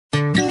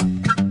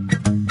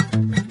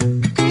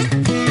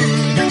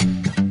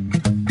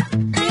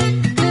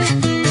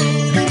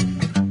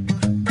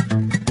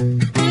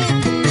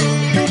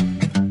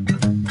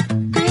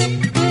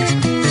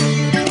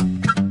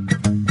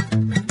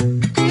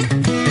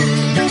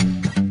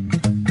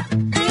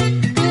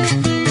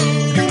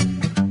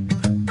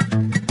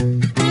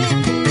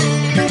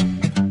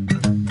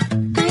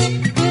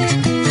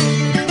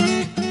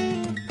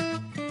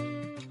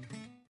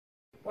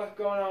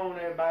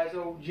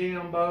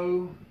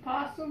TCBO,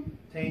 Possum.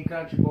 Team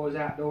Country Boys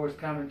Outdoors,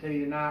 coming to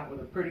you tonight with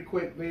a pretty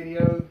quick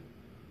video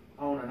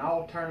on an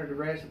alternative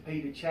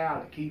recipe to chow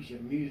that keeps you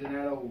from using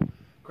that old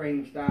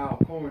cream style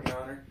corn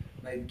yonder.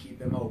 Maybe keep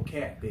them old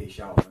catfish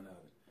off of it.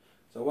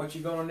 So what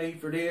you're going to need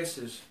for this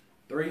is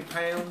 3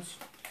 pounds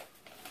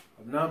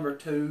of number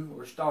 2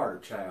 or starter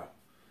chow.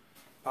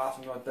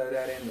 Possum's going to throw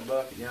that in the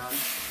bucket yonder.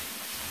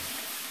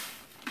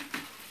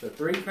 So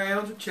 3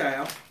 pounds of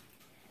chow.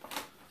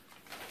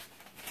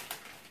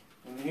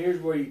 And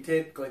here's where you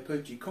typically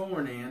put your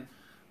corn in.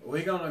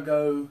 We're going to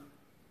go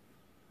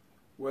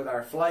with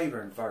our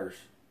flavoring first.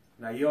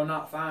 Now you'll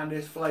not find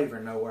this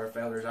flavoring nowhere,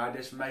 fellas. I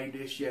just made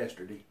this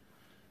yesterday.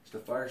 It's the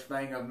first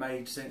thing I've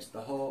made since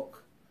the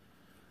Hulk.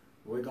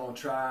 We're going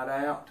to try it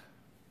out.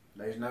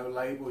 There's no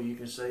label, you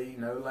can see,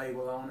 no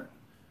label on it.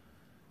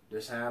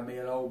 Just have me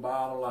an old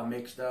bottle. I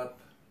mixed up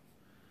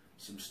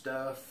some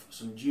stuff,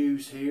 some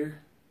juice here,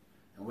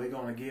 and we're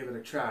going to give it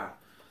a try.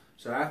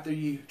 So after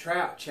you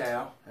trout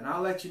chow, and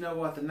I'll let you know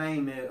what the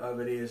name of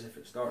it is if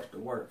it starts to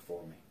work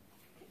for me.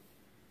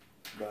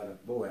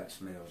 But boy, that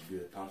smells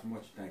good. Possum,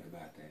 what you think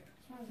about that?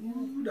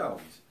 Ooh,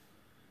 doggies.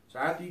 So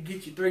after you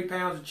get your 3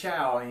 pounds of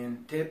chow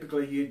in,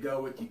 typically you'd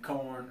go with your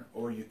corn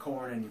or your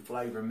corn and your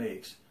flavor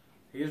mix.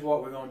 Here's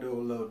what we're going to do a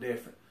little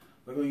different.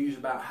 We're going to use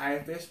about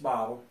half this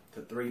bottle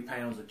to 3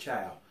 pounds of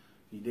chow.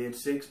 If you did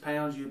 6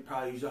 pounds, you'd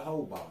probably use a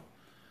whole bottle.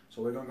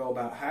 So we're going to go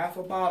about half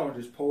a bottle and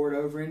just pour it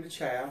over into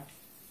chow.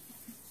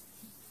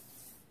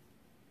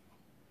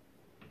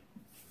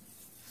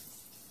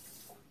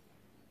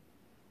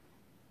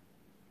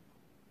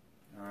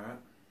 Alright.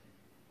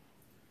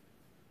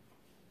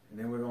 And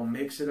then we're going to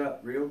mix it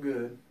up real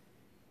good.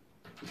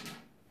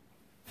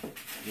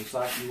 Just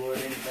like you would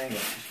anything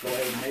else. Just go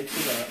ahead and mix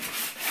it up.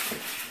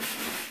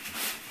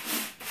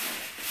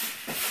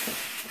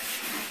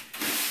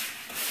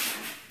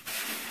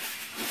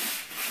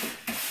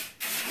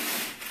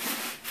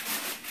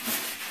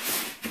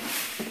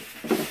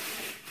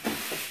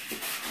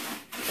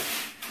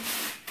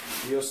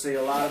 You'll see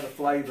a lot of the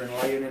flavoring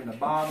laying in the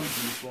bottom. You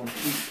just want to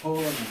keep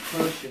pulling and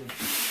pushing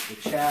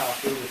the chow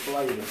through the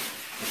flavor and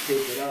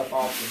pick it up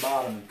off the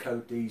bottom and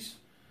coat these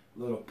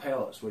little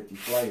pellets with your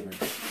flavoring.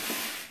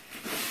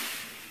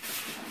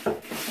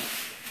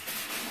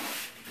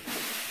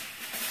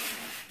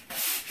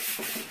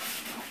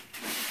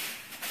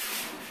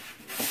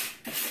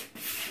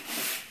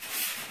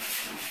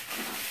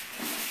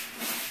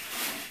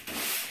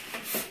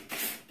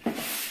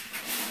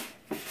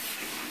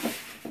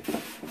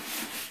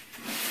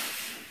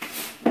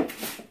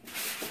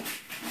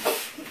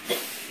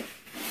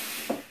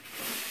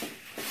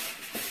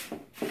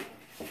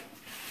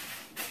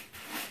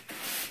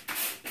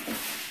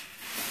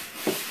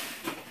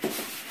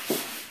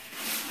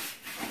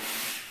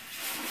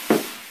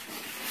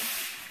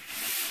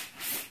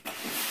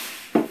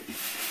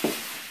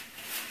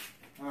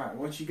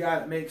 Once you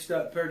got it mixed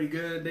up pretty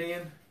good,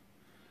 then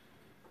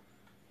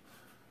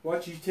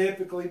what you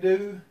typically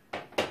do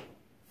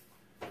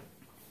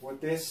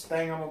with this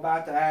thing I'm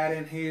about to add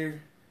in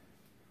here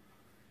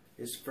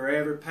is for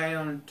every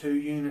pound 2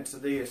 units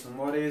of this. And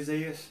what is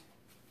this?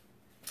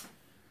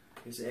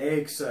 It's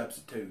egg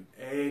substitute,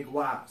 egg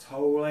whites,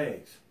 whole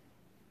eggs.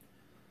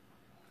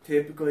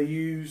 Typically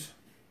use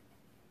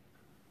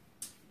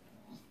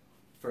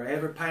for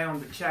every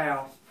pound of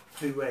chow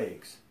 2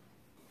 eggs.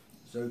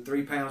 So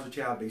 3 pounds of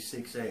chow would be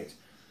 6 eggs.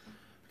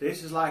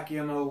 This is like,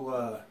 you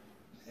know,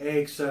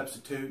 egg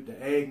substitute,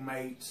 the egg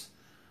mates,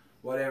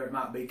 whatever it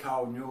might be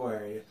called in your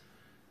area.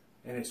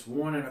 And it's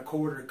 1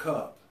 1/4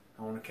 cup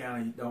on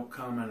account of you don't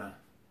come in a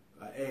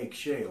egg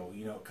shell.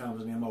 You know, it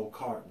comes in them old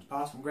cartons.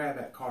 Possum, grab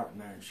that carton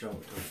there and show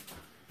it to them.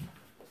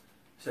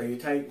 So you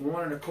take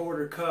 1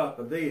 1/4 cup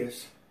of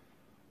this,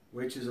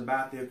 which is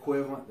about the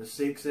equivalent to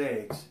 6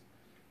 eggs.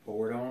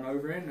 Pour it on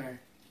over in there.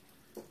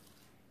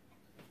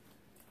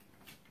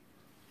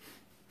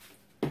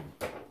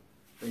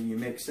 Then you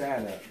mix that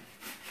up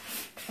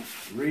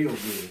real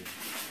good.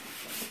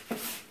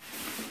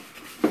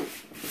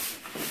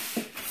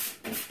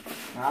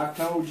 Now I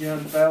told you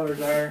fellers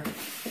there,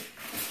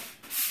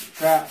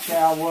 trout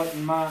chow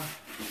wasn't my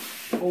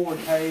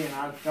forte and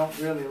I don't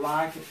really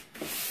like it.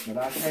 But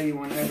I tell you,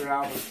 whenever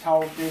I was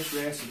taught this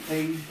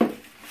recipe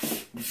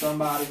from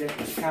somebody that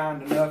was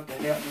kind enough to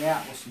help me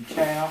out with some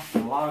chow,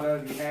 and a lot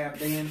of you have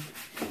been,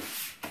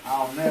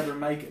 I'll never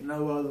make it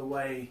no other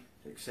way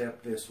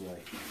except this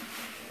way.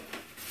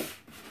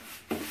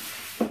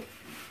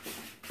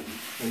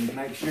 So you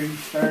make sure you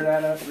stir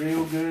that up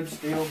real good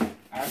still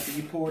after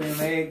you pour them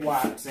egg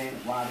whites in it.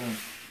 Why then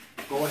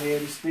go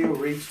ahead and still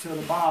reach to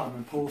the bottom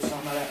and pull some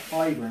of that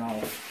flavoring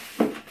off.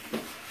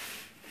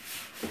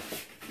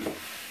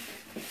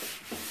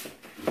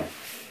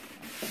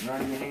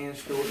 Run your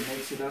hands through it and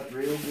mix it up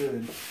real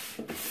good.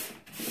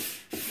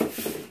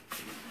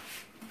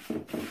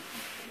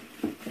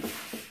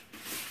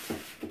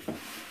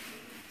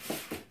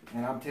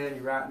 And I'm telling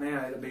you right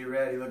now, it'll be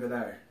ready. Look at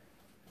there.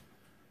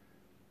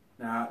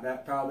 Now,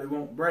 that probably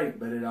won't break,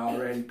 but it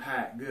already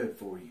packed good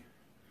for you.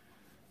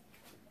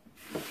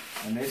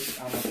 And this,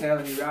 I'm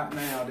telling you right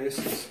now, this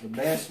is the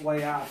best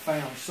way I've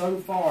found so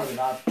far that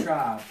I've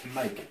tried to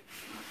make it.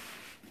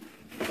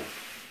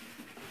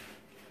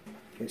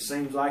 It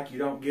seems like you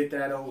don't get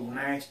that old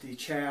nasty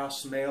chow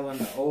smell and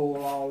the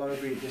oil all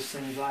over it. It just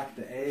seems like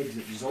the eggs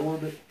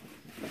absorb it.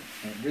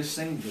 And it just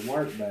seems to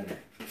work better.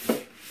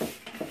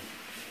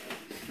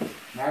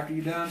 And after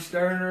you're done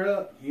stirring her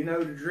up, you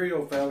know the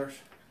drill, fellas.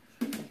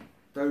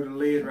 Throw the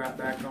lid right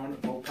back on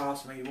it, or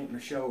possibly wanting to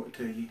show it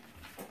to you.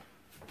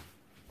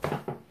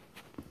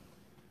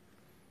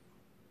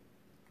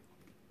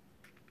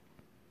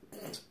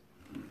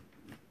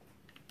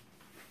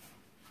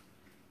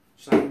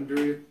 Same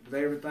drill with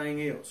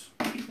everything else.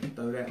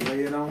 Throw that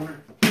lid on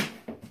her.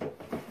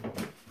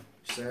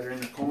 Set her in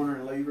the corner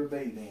and leave her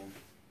be then.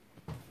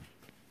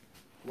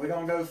 We're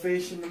going to go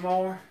fishing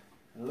tomorrow.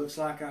 It looks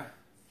like I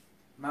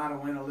might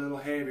have went a little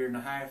heavier than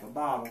a half a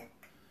bottle.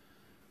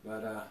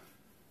 But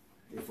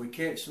if we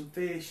catch some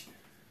fish,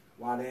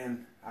 why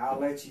then I'll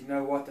let you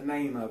know what the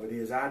name of it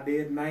is. I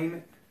did name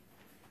it.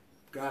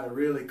 Got a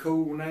really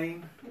cool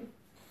name.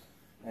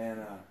 And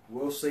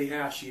we'll see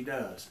how she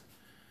does.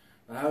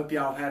 I hope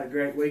y'all had a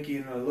great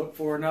weekend. Look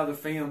for another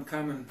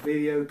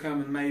video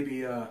coming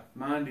maybe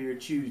Monday or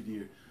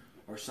Tuesday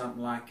or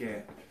something like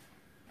that.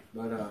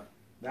 But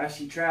that's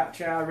your Trout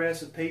Chow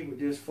recipe with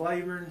just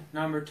flavoring,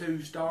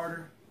 #2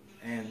 starter,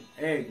 and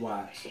egg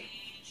whites.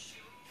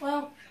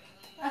 Well,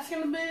 that's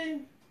gonna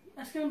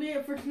be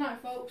it for tonight,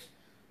 folks.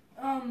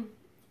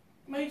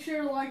 Make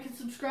sure to like and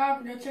subscribe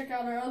and go check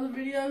out our other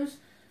videos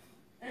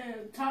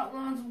and top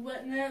lines with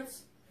wet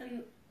nets.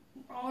 And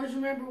always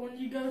remember, when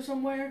you go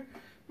somewhere,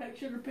 make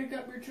sure to pick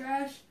up your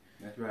trash.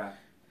 That's right.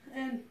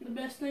 And the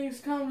best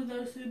things come to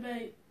those who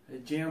bait.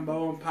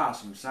 Jimbo and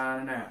Possum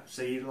signing out.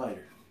 See you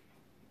later.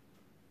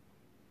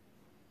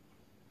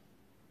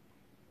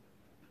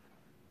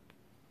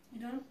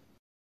 You done?